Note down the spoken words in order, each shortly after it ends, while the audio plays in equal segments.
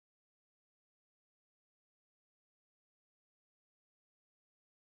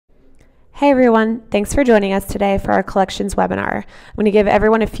Hey everyone, thanks for joining us today for our collections webinar. I'm going to give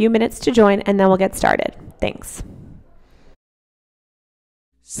everyone a few minutes to join and then we'll get started. Thanks.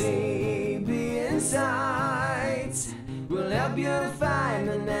 CB Insights will help you to find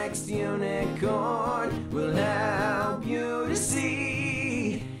the next unicorn. Will help you to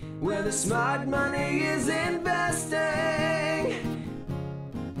see where the smart money is investing.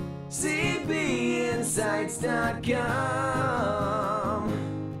 CBinsights.com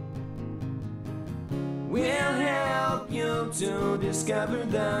will help you to discover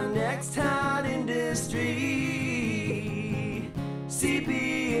the next hot industry.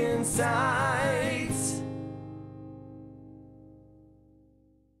 CB Insights.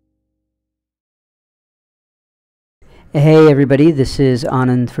 Hey everybody, this is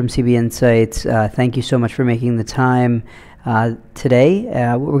Anand from CB Insights. Thank you so much for making the time today.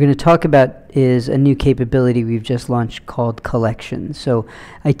 What we're going to talk about is a new capability we've just launched called Collections. So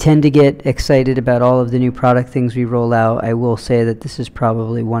I tend to get excited about all of the new product things we roll out. I will say that this is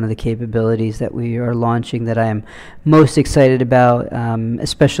probably one of the capabilities that we are launching that I am most excited about,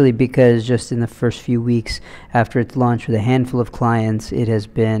 especially because just in the first few weeks after its launch with a handful of clients, it has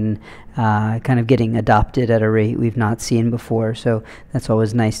been kind of getting adopted at a rate we've not seen before. So that's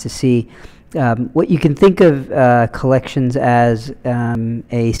always nice to see. What you can think of Collections as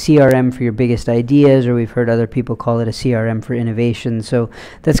a CRM for your biggest ideas, or we've heard other people call it a CRM for innovation. So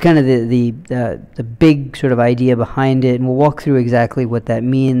that's kind of the big sort of idea behind it, and we'll walk through exactly what that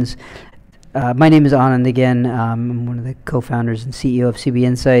means. My name is Anand again. I'm one of the co-founders and CEO of CB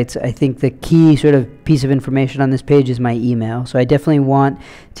Insights. I think the key sort of piece of information on this page is my email. So I definitely want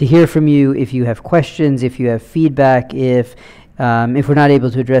to hear from you if you have questions, if you have feedback, if we're not able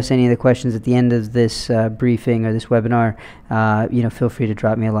to address any of the questions at the end of this briefing or this webinar, feel free to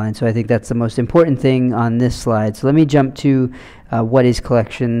drop me a line. So I think that's the most important thing on this slide. So let me jump to what is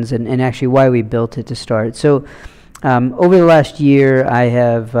Collections and actually why we built it to start. So over the last year,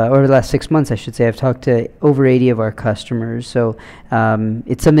 over the last 6 months, I should say, I've talked to over 80 of our customers. So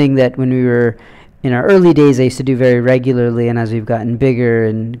it's something that when we were in our early days, I used to do very regularly, and as we've gotten bigger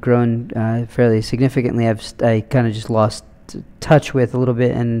and grown fairly significantly, I kind of just lost touch with a little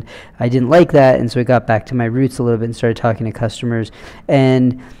bit, and I didn't like that, and so I got back to my roots a little bit and started talking to customers,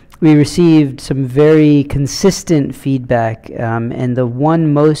 and we received some very consistent feedback, and the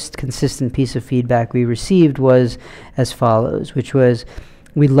one most consistent piece of feedback we received was as follows, which was,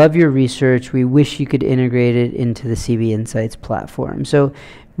 we love your research, we wish you could integrate it into the CB Insights platform. So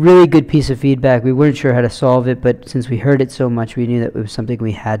really good piece of feedback. We weren't sure how to solve it, but since we heard it so much, we knew that it was something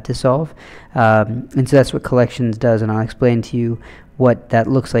we had to solve. And so that's what Collections does, and I'll explain to you what that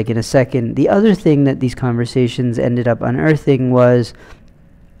looks like in a second. The other thing that these conversations ended up unearthing was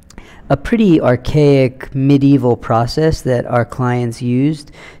a pretty archaic medieval process that our clients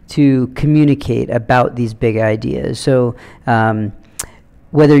used to communicate about these big ideas. So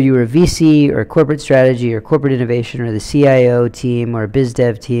whether you were a VC or corporate strategy or corporate innovation or the CIO team or a biz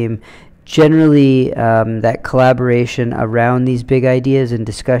dev team, generally that collaboration around these big ideas and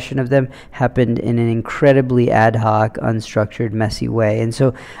discussion of them happened in an incredibly ad hoc, unstructured, messy way. And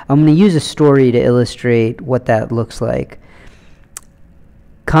so I'm going to use a story to illustrate what that looks like.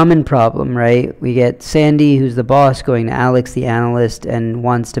 Common problem, right? We get Sandy, who's the boss, going to Alex, the analyst, and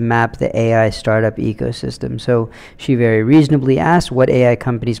wants to map the AI startup ecosystem. So she very reasonably asks what AI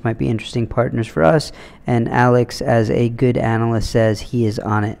companies might be interesting partners for us, and Alex, as a good analyst, says he is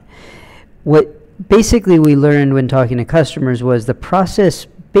on it. What basically we learned when talking to customers was the process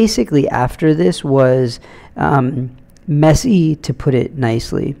basically after this was messy, to put it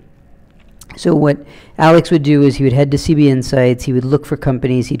nicely. So what Alex would do is he would head to CB Insights, he would look for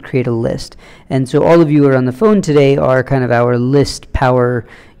companies, he'd create a list. And so all of you who are on the phone today are kind of our list power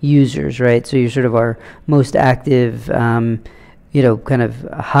users, right? So you're sort of our most active, kind of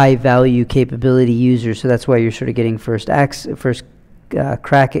high value capability users. So that's why you're sort of getting first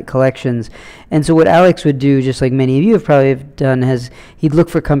crack at Collections. And so what Alex would do, just like many of you have probably done, is he'd look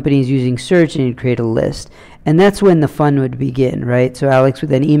for companies using search and he'd create a list. And that's when the fun would begin, right? So Alex would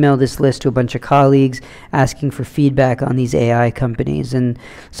then email this list to a bunch of colleagues asking for feedback on these AI companies. And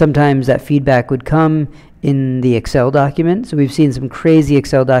sometimes that feedback would come in the Excel document. So we've seen some crazy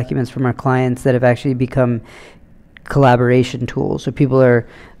Excel documents from our clients that have actually become collaboration tools. So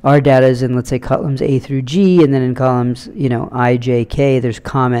our data is in, let's say, columns A through G, and then in columns, I, J, K, there's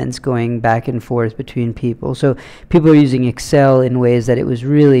comments going back and forth between people. So people are using Excel in ways that it was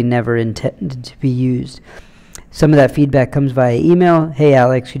really never intended to be used. Some of that feedback comes via email. Hey,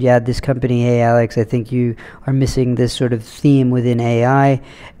 Alex, could you add this company? Hey, Alex, I think you are missing this sort of theme within AI.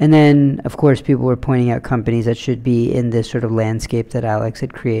 And then, of course, people were pointing out companies that should be in this sort of landscape that Alex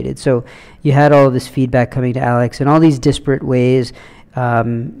had created. So you had all of this feedback coming to Alex in all these disparate ways,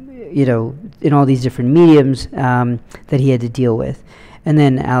 in all these different mediums that he had to deal with. And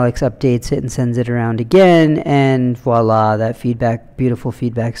then Alex updates it and sends it around again, and voila, that beautiful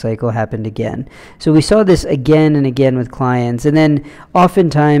feedback cycle happened again. So we saw this again and again with clients. And then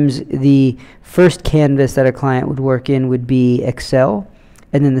oftentimes the first canvas that a client would work in would be Excel.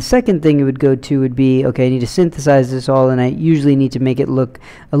 And then the second thing it would go to would be, okay, I need to synthesize this all, and I usually need to make it look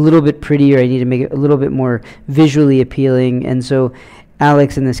a little bit prettier. I need to make it a little bit more visually appealing. And so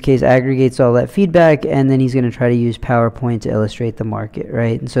Alex, in this case, aggregates all that feedback, and then he's going to try to use PowerPoint to illustrate the market,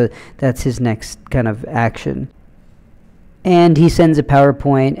 right? And so that's his next kind of action. And he sends a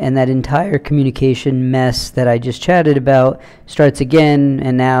PowerPoint, and that entire communication mess that I just chatted about starts again,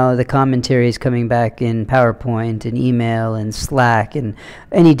 and now the commentary is coming back in PowerPoint and email and Slack and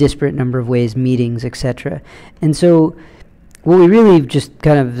any disparate number of ways, meetings, etc. And so what we really just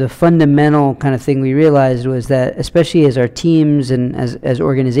kind of the fundamental kind of thing we realized was that, especially as our teams and as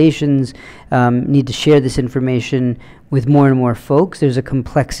organizations need to share this information with more and more folks, there's a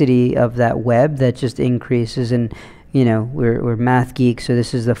complexity of that web that just increases. And we're math geeks, so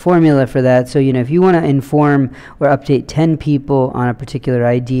this is the formula for that. So if you want to inform or update 10 people on a particular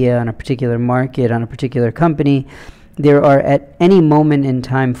idea, on a particular market, on a particular company, there are at any moment in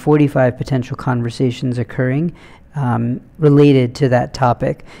time 45 potential conversations occurring related to that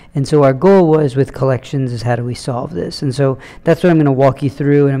topic. And so our goal was with collections is how do we solve this? And so that's what I'm going to walk you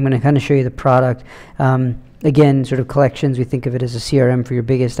through, and I'm going to kind of show you the product. Again, sort of collections, we think of it as a CRM for your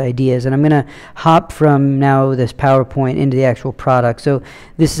biggest ideas. And I'm going to hop from now this PowerPoint into the actual product. So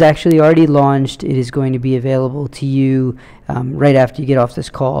this is actually already launched. It is going to be available to you right after you get off this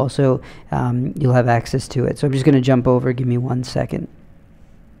call. So you'll have access to it. So I'm just going to jump over. Give me 1 second.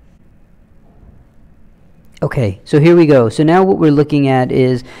 Okay, so here we go. So now what we're looking at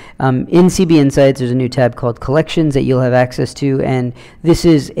is in CB Insights, there's a new tab called Collections that you'll have access to, and this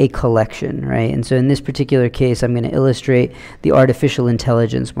is a collection, right? And so in this particular case, I'm going to illustrate the artificial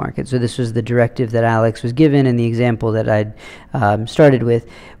intelligence market. So this was the directive that Alex was given and the example that I'd started with.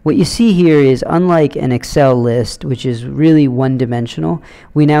 What you see here is, unlike an Excel list, which is really one-dimensional,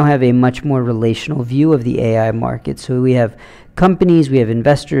 we now have a much more relational view of the AI market. So we have companies, we have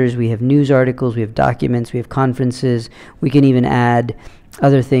investors, we have news articles, we have documents, we have conferences. We can even add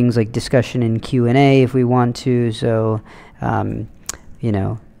other things like discussion and Q&A if we want to. So,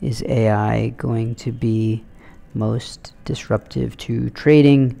 is AI going to be most disruptive to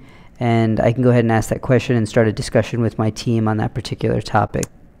trading? And I can go ahead and ask that question and start a discussion with my team on that particular topic.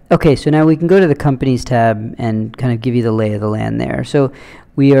 Okay, so now we can go to the Companies tab and kind of give you the lay of the land there. So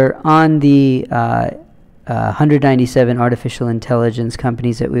we are on the 197 artificial intelligence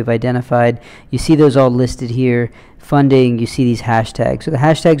companies that we've identified. You see those all listed here. Funding, you see these hashtags. So the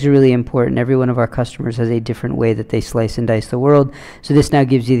hashtags are really important. Every one of our customers has a different way that they slice and dice the world. So this now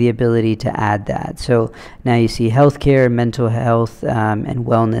gives you the ability to add that. So now you see healthcare, mental health, and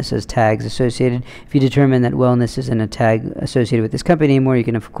wellness as tags associated. If you determine that wellness isn't a tag associated with this company anymore, you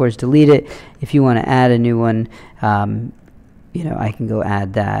can of course delete it. If you want to add a new one, I can go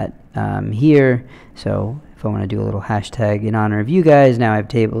add that here. So if I want to do a little hashtag in honor of you guys, now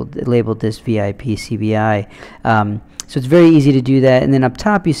I've labeled this VIP CBI. So it's very easy to do that. And then up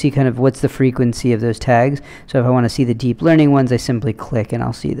top, you see kind of what's the frequency of those tags. So if I want to see the deep learning ones, I simply click and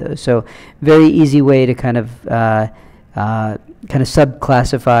I'll see those. So very easy way to kind of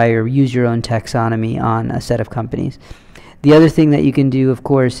subclassify or use your own taxonomy on a set of companies. The other thing that you can do, of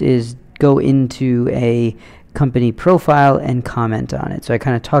course, is go into a company profile and comment on it. So I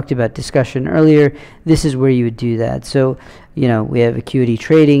kind of talked about discussion earlier. This is where you would do that. So, we have Acuity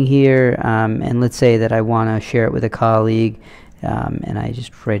Trading here, and let's say that I want to share it with a colleague, and I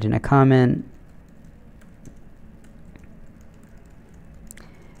just write in a comment.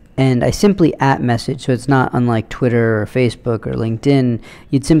 And I simply @message, so it's not unlike Twitter or Facebook or LinkedIn.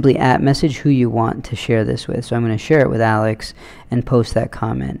 You'd simply @message who you want to share this with. So I'm going to share it with Alex and post that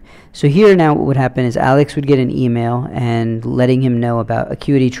comment. So here now what would happen is Alex would get an email and letting him know about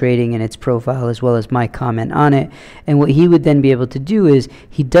Acuity Trading and its profile as well as my comment on it. And what he would then be able to do is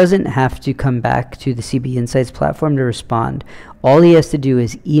he doesn't have to come back to the CB Insights platform to respond. All he has to do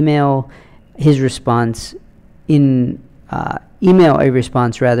is email his response in email a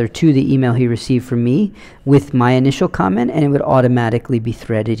response rather to the email he received from me with my initial comment, and it would automatically be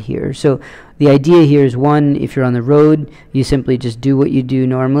threaded here. So the idea here is, one, if you're on the road, you simply just do what you do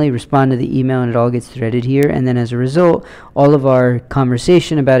normally, respond to the email, and it all gets threaded here. And then as a result, all of our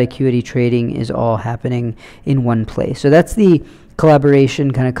conversation about Acuity trading is all happening in one place. So that's the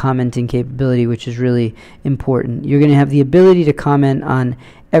collaboration kind of commenting capability, which is really important. You're going to have the ability to comment on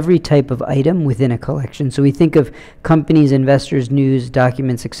every type of item within a collection. So we think of companies, investors, news,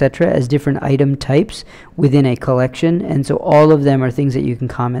 documents, etc. as different item types within a collection, and so all of them are things that you can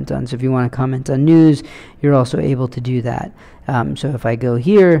comment on. So if you want to comment on news, you're also able to do that. So if I go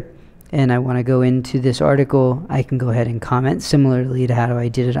here and I want to go into this article, I can go ahead and comment similarly to how I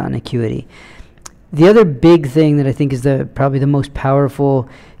did it on Acuity. The other big thing that I think is probably the most powerful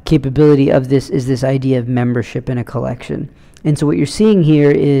capability of this is this idea of membership in a collection. And so what you're seeing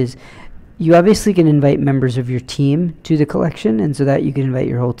here is you obviously can invite members of your team to the collection, and so that you can invite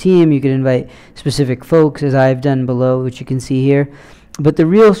your whole team, you can invite specific folks, as I've done below, which you can see here. But the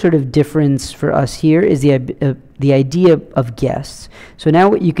real sort of difference for us here is the idea of guests. So now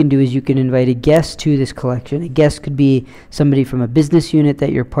what you can do is you can invite a guest to this collection. A guest could be somebody from a business unit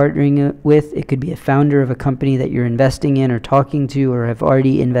that you're partnering with. It could be a founder of a company that you're investing in or talking to or have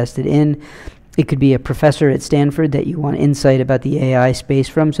already invested in. It could be a professor at Stanford that you want insight about the AI space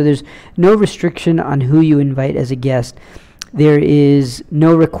from. So there's no restriction on who you invite as a guest. There is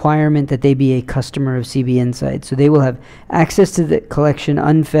no requirement that they be a customer of CB Insights. So they will have access to the collection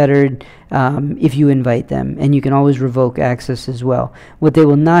unfettered if you invite them, and you can always revoke access as well. What they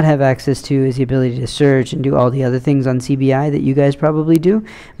will not have access to is the ability to search and do all the other things on CBI that you guys probably do,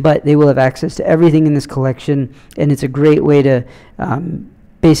 but they will have access to everything in this collection, and it's a great way to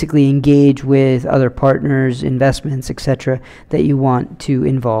basically engage with other partners, investments, etc., that you want to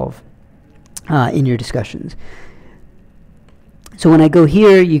involve in your discussions. So when I go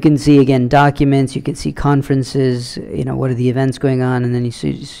here, you can see, again, documents, you can see conferences, what are the events going on, and then you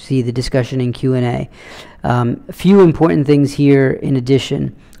see the discussion in Q&A. A few important things here in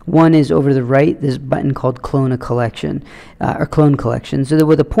addition. One is over to the right, this button called Clone a Collection, or Clone Collection. So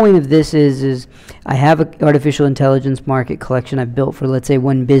what the point of this is I have an artificial intelligence market collection I've built for, let's say,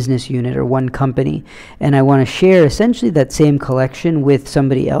 one business unit or one company, and I want to share essentially that same collection with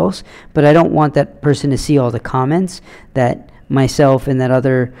somebody else, but I don't want that person to see all the comments that myself and that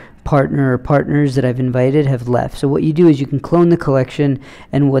other partner or partners that I've invited have left. So what you do is you can clone the collection,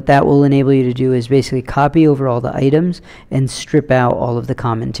 and what that will enable you to do is basically copy over all the items and strip out all of the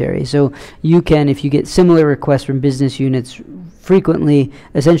commentary. So you can, if you get similar requests from business units frequently,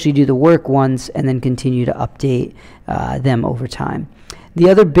 essentially do the work once and then continue to update them over time. The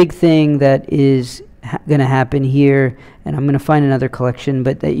other big thing that is going to happen here, and I'm going to find another collection,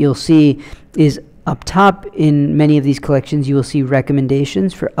 but that you'll see is up top in many of these collections, you will see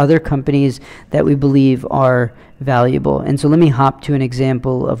recommendations for other companies that we believe are valuable. And so let me hop to an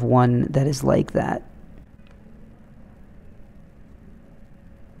example of one that is like that.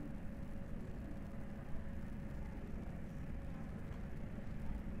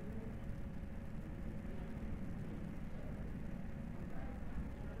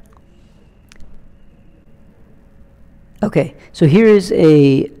 Okay, so here is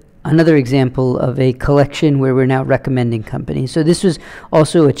another example of a collection where we're now recommending companies. So this was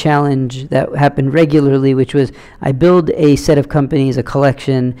also a challenge that happened regularly, which was I build a set of companies, a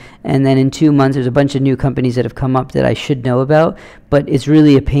collection, and then in 2 months there's a bunch of new companies that have come up that I should know about, but it's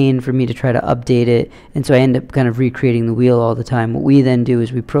really a pain for me to try to update it, and so I end up kind of recreating the wheel all the time. What we then do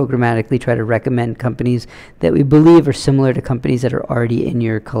is we programmatically try to recommend companies that we believe are similar to companies that are already in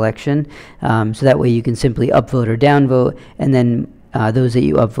your collection, so that way you can simply upvote or downvote, and then those that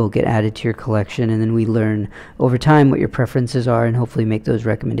you upvote get added to your collection, and then we learn over time what your preferences are and hopefully make those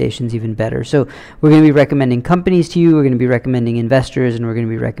recommendations even better. So we're going to be recommending companies to you, we're going to be recommending investors, and we're going to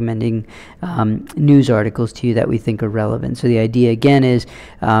be recommending news articles to you that we think are relevant. So the idea again is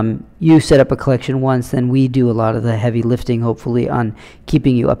you set up a collection once, then we do a lot of the heavy lifting, hopefully, on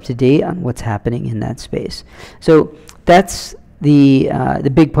keeping you up to date on what's happening in that space. So that's the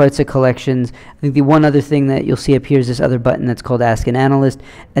big parts of collections. I think the one other thing that you'll see up here is this other button that's called Ask an Analyst.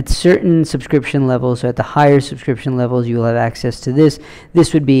 At certain subscription levels, so at the higher subscription levels, you will have access to this.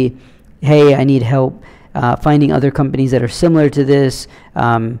 This would be, hey, I need help finding other companies that are similar to this.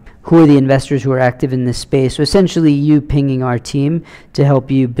 Who are the investors who are active in this space? So essentially you pinging our team to help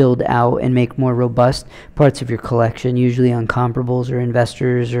you build out and make more robust parts of your collection, usually on comparables or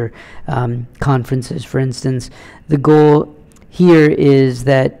investors or conferences, for instance. The goal here is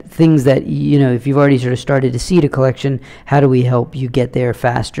that things that, if you've already sort of started to seed a collection, how do we help you get there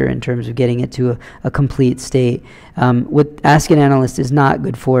faster in terms of getting it to a complete state? What Ask an Analyst is not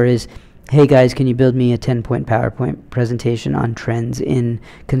good for is, hey guys, can you build me a 10-point PowerPoint presentation on trends in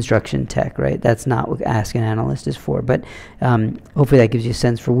construction tech, right? That's not what Ask an Analyst is for. But hopefully that gives you a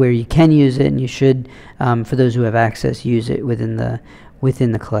sense for where you can use it, and you should, for those who have access, use it within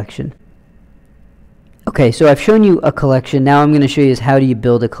the collection. Okay, so I've shown you a collection. Now I'm going to show you is how do you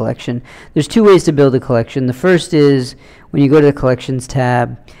build a collection. There's two ways to build a collection. The first is when you go to the Collections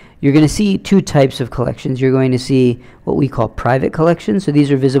tab, you're going to see two types of collections. You're going to see what we call private collections. So these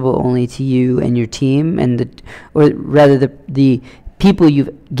are visible only to you and your team, and the people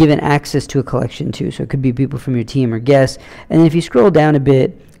you've given access to a collection to. So it could be people from your team or guests. And then if you scroll down a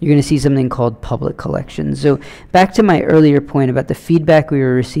bit, you're going to see something called public collections. So back to my earlier point about the feedback we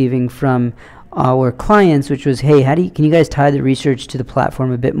were receiving from our clients, which was, hey, can you guys tie the research to the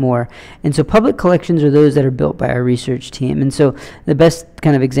platform a bit more? And so public collections are those that are built by our research team. And so the best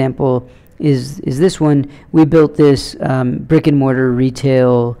kind of example is this one. We built this brick and mortar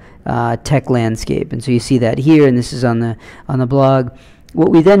retail tech landscape, and so you see that here, and this is on the blog. What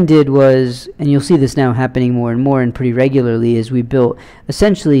we then did was, and you'll see this now happening more and more and pretty regularly, is we took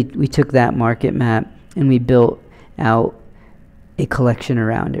that market map and we built out a collection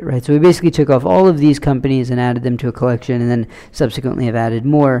around it, right? So we basically took off all of these companies and added them to a collection, and then subsequently have added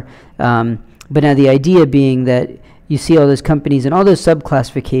more. But now the idea being that you see all those companies and all those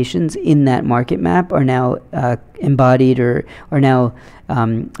sub-classifications in that market map are now embodied or are now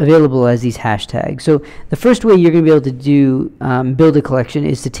available as these hashtags. So the first way you're going to be able to do build a collection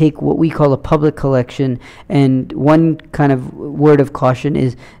is to take what we call a public collection, and one kind of word of caution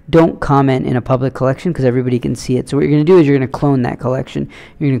is don't comment in a public collection because everybody can see it. So what you're going to do is you're going to clone that collection.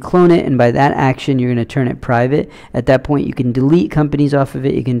 You're going to clone it, and by that action you're going to turn it private. At that point you can delete companies off of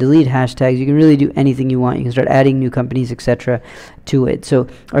it, you can delete hashtags, you can really do anything you want. You can start adding new companies, etc. to it. So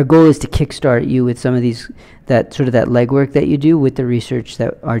our goal is to kickstart you with some of these, that legwork that you do with the research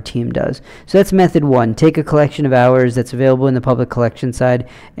that our team does. So that's method one. Take a collection of ours that's available in the public collection side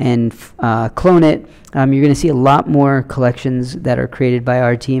and clone it. You're going to see a lot more collections that are created by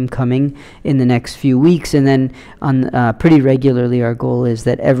our team coming in the next few weeks, and then on pretty regularly our goal is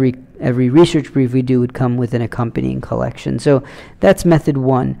that every research brief we do would come with an accompanying collection. So that's method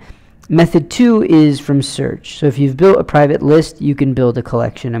one. Method two is from search. So if you've built a private list, you can build a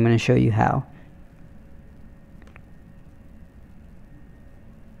collection. I'm going to show you how.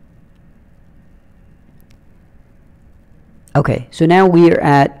 Okay, so now we are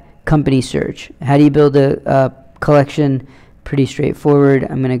at company search. How do you build a collection? Pretty straightforward.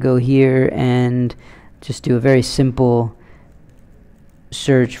 I'm going to go here and just do a very simple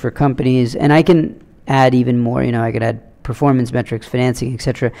search for companies, and I can add even more. I could add performance metrics, financing,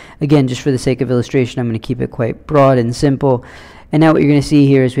 etc. Again, just for the sake of illustration, I'm going to keep it quite broad and simple. And now what you're going to see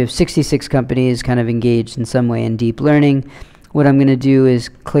here is we have 66 companies kind of engaged in some way in deep learning. What I'm going to do is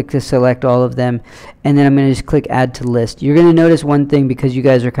click to select all of them, and then I'm going to just click add to list. You're going to notice one thing, because you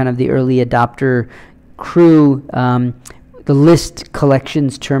guys are kind of the early adopter crew, the list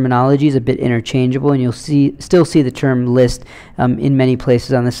collections terminology is a bit interchangeable, and you'll still see the term list in many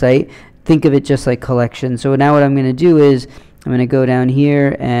places on the site. Think of it just like collection. So now what I'm going to do is I'm going to go down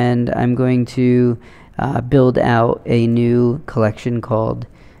here and I'm going to build out a new collection called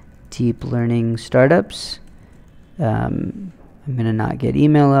Deep Learning Startups. I'm going to not get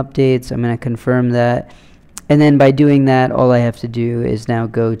email updates. I'm going to confirm that. And then by doing that, all I have to do is now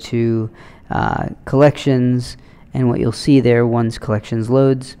go to collections, and what you'll see there once collections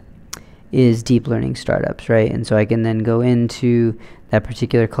loads is Deep Learning Startups, right? And so I can then go into that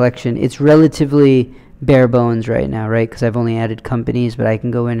particular collection. It's relatively bare bones right now, right? Because I've only added companies, but I can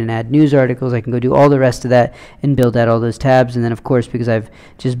go in and add news articles. I can go do all the rest of that and build out all those tabs. And then, of course, because I've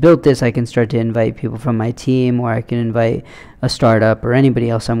just built this, I can start to invite people from my team, or I can invite a startup or anybody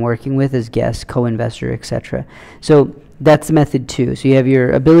else I'm working with as guests, co-investor, etc. So that's method two. So you have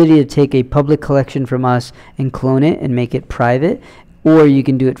your ability to take a public collection from us and clone it and make it private, or you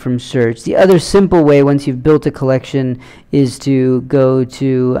can do it from search. The other simple way, once you've built a collection, is to go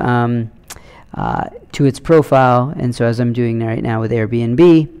to its profile. And so as I'm doing right now with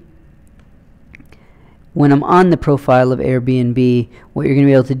Airbnb, when I'm on the profile of Airbnb, what you're going to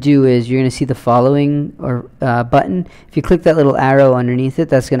be able to do is you're going to see the following button. If you click that little arrow underneath it,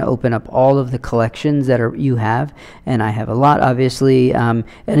 that's going to open up all of the collections that you have, and I have a lot, obviously, and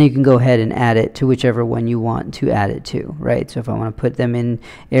you can go ahead and add it to whichever one you want to add it to, right? So if I want to put them in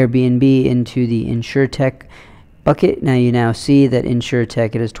Airbnb into the InsurTech bucket. Now you now see that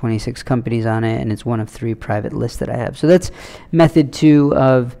InsurTech, it has 26 companies on it, and it's one of 3 private lists that I have. So that's method 2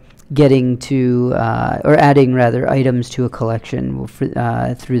 of getting to, or adding rather, items to a collection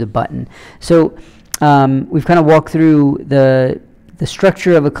through the button. So we've kind of walked through the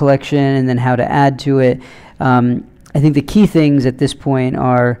structure of a collection and then how to add to it. I think the key things at this point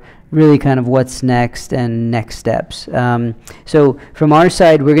are really kind of what's next and next steps. So from our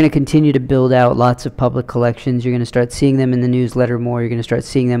side, we're going to continue to build out lots of public collections. You're going to start seeing them in the newsletter more. You're going to start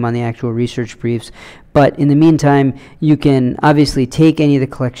seeing them on the actual research briefs. But in the meantime, you can obviously take any of the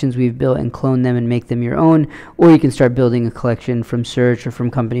collections we've built and clone them and make them your own, or you can start building a collection from search or from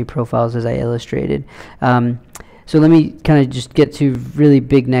company profiles, as I illustrated. So let me kind of just get to really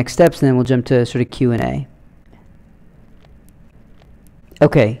big next steps, and then we'll jump to sort of Q&A.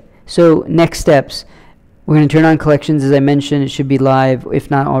 Okay. So next steps, we're going to turn on collections. As I mentioned, it should be live,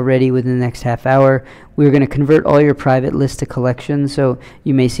 if not already, within the next half hour. We're going to convert all your private lists to collections, so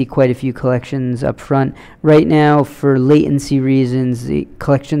you may see quite a few collections up front. Right now, for latency reasons, the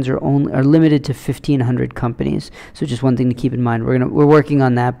collections are limited to 1,500 companies. So just one thing to keep in mind. We're working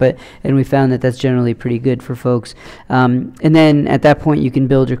on that, and we found that that's generally pretty good for folks. And then at that point, you can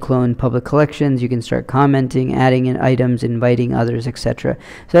build your clone public collections. You can start commenting, adding in items, inviting others, etc.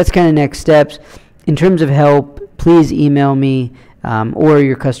 So that's kind of next steps. In terms of help, please email me or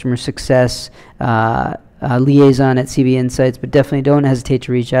your customer success liaison at CB Insights, but definitely don't hesitate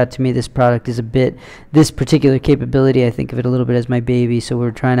to reach out to me. This product is this particular capability, I think of it a little bit as my baby, so we're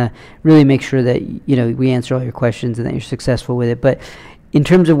trying to really make sure that we answer all your questions and that you're successful with it. But in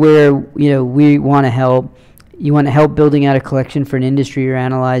terms of where we want to help, you want to help building out a collection for an industry you're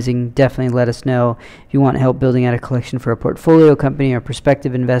analyzing, definitely let us know. If you want help building out a collection for a portfolio company or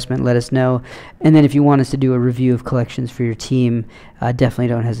prospective investment, let us know. And then if you want us to do a review of collections for your team, definitely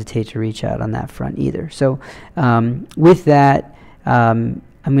don't hesitate to reach out on that front either. So with that, I'm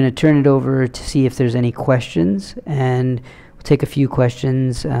going to turn it over to see if there's any questions, and we'll take a few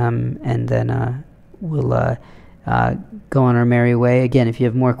questions, and then we'll go on our merry way. Again, if you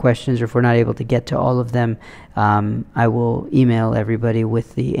have more questions or if we're not able to get to all of them, I will email everybody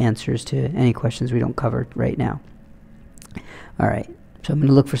with the answers to any questions we don't cover right now. All right, so I'm going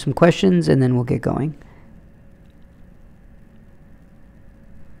to look for some questions and then we'll get going.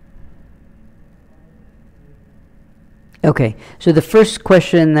 Okay, so the first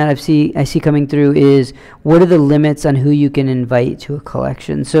question that I see coming through is, what are the limits on who you can invite to a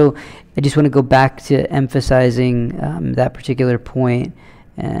collection? So I just want to go back to emphasizing that particular point,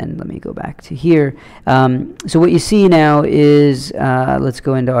 and let me go back to here. So what you see now is, let's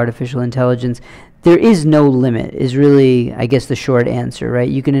go into artificial intelligence. There is no limit is really, I guess, the short answer, right?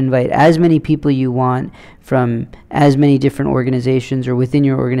 You can invite as many people you want from as many different organizations or within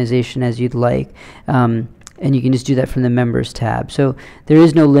your organization as you'd like. And you can just do that from the members tab. So there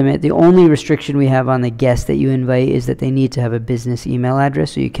is no limit. The only restriction we have on the guests that you invite is that they need to have a business email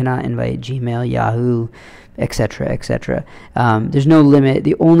address. So you cannot invite Gmail, Yahoo, etc., etc. There's no limit.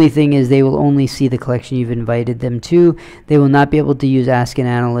 The only thing is they will only see the collection you've invited them to. They will not be able to use Ask an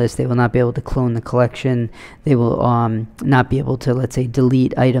Analyst. They will not be able to clone the collection. They will not be able to, let's say,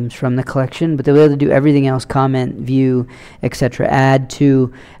 delete items from the collection, but they'll be able to do everything else: comment, view, etc., add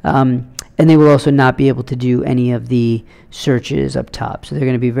to. And they will also not be able to do any of the searches up top. So they're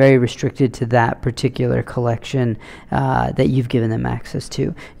going to be very restricted to that particular collection that you've given them access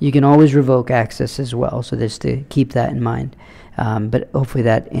to. You can always revoke access as well, so just to keep that in mind. But hopefully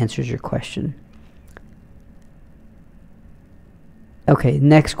that answers your question. Okay,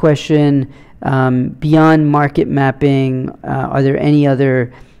 next question. Beyond market mapping, are there any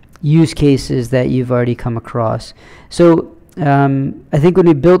other use cases that you've already come across? So I think when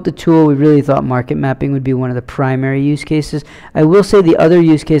we built the tool, we really thought market mapping would be one of the primary use cases. I will say the other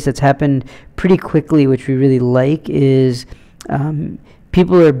use case that's happened pretty quickly, which we really like, is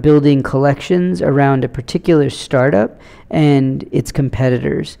people are building collections around a particular startup and its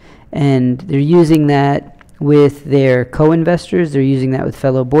competitors. And they're using that with their co-investors, they're using that with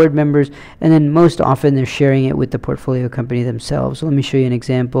fellow board members, and then most often they're sharing it with the portfolio company themselves. So let me show you an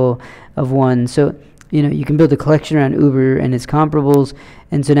example of one. So you can build a collection around Uber and its comparables.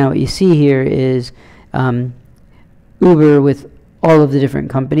 And so now what you see here is Uber with all of the different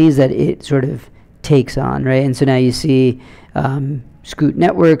companies that it sort of takes on, right? And so now you see Scoot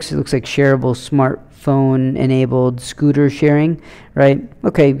networks. It looks like shareable smartphone enabled scooter sharing, right?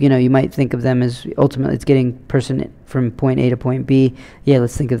 Okay, you might think of them as ultimately it's getting person from point A to point B. Yeah,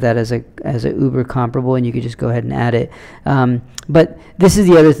 let's think of that as a Uber comparable, and you could just go ahead and add it. But this is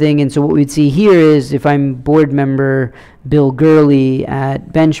the other thing, and so what we'd see here is if I'm board member Bill Gurley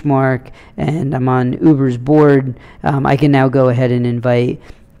at Benchmark and I'm on Uber's board, I can now go ahead and invite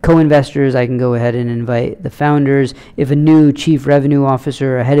co-investors. I can go ahead and invite the founders. If a new chief revenue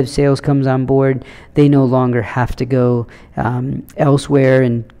officer or head of sales comes on board, they no longer have to go elsewhere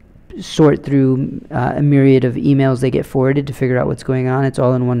and sort through a myriad of emails they get forwarded to figure out what's going on. It's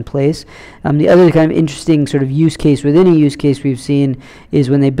all in one place. The other kind of interesting sort of use case within a use case we've seen is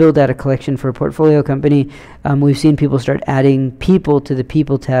when they build out a collection for a portfolio company, we've seen people start adding people to the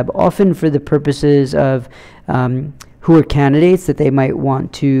people tab, often for the purposes of who are candidates that they might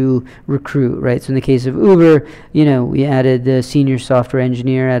want to recruit, right? So in the case of Uber, we added the senior software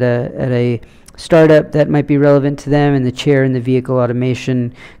engineer at a startup that might be relevant to them, and the chair in the vehicle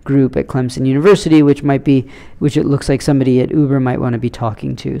automation group at Clemson University, which it looks like somebody at Uber might want to be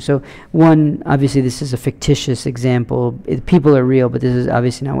talking to. So obviously this is a fictitious example. People are real, but this is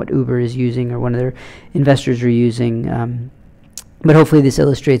obviously not what Uber is using or one of their investors are using. But hopefully this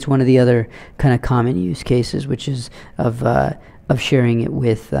illustrates one of the other kind of common use cases, which is of sharing it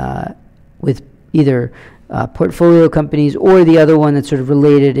with either portfolio companies, or the other one that's sort of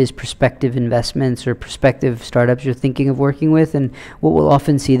related is prospective investments or prospective startups you're thinking of working with. And what we'll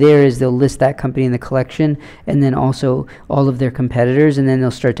often see there is they'll list that company in the collection and then also all of their competitors, and then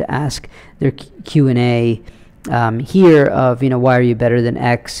they'll start to ask their Q&A here of, why are you better than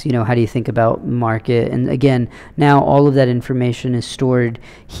X? How do you think about market? And again, now all of that information is stored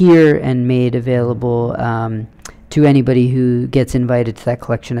here and made available to anybody who gets invited to that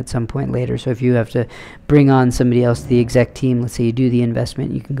collection at some point later. So if you have to bring on somebody else to the exec team, let's say you do the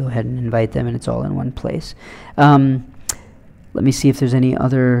investment, you can go ahead and invite them, and it's all in one place. Let me see if there's any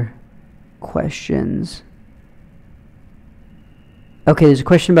other questions. Okay, there's a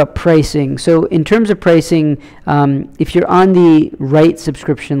question about pricing. So in terms of pricing, if you're on the right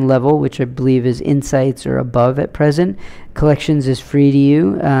subscription level, which I believe is Insights or above at present, Collections is free to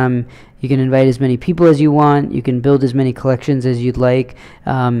you. You can invite as many people as you want. You can build as many collections as you'd like.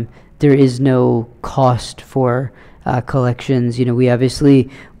 There is no cost for collections. We obviously,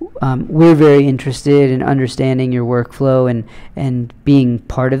 we're very interested in understanding your workflow and being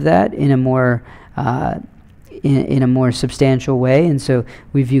part of that in a more in a more substantial way, and so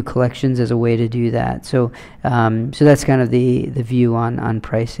we view collections as a way to do that. So so that's kind of the view on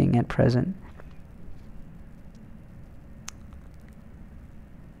pricing at present.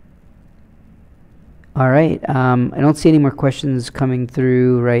 All right, I don't see any more questions coming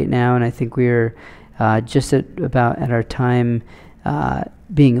through right now, and I think we're just about at our time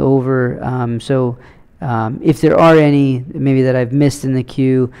being over. So if there are any maybe that I've missed in the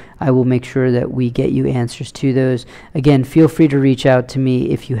queue, I will make sure that we get you answers to those. Again, feel free to reach out to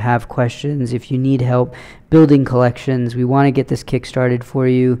me if you have questions, if you need help building collections. We want to get this kick-started for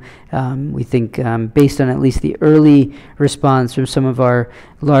you. We think based on at least the early response from some of our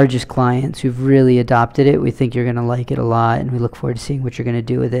largest clients who've really adopted it, we think you're going to like it a lot, and we look forward to seeing what you're going to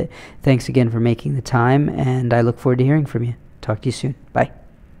do with it. Thanks again for making the time, and I look forward to hearing from you. Talk to you soon. Bye.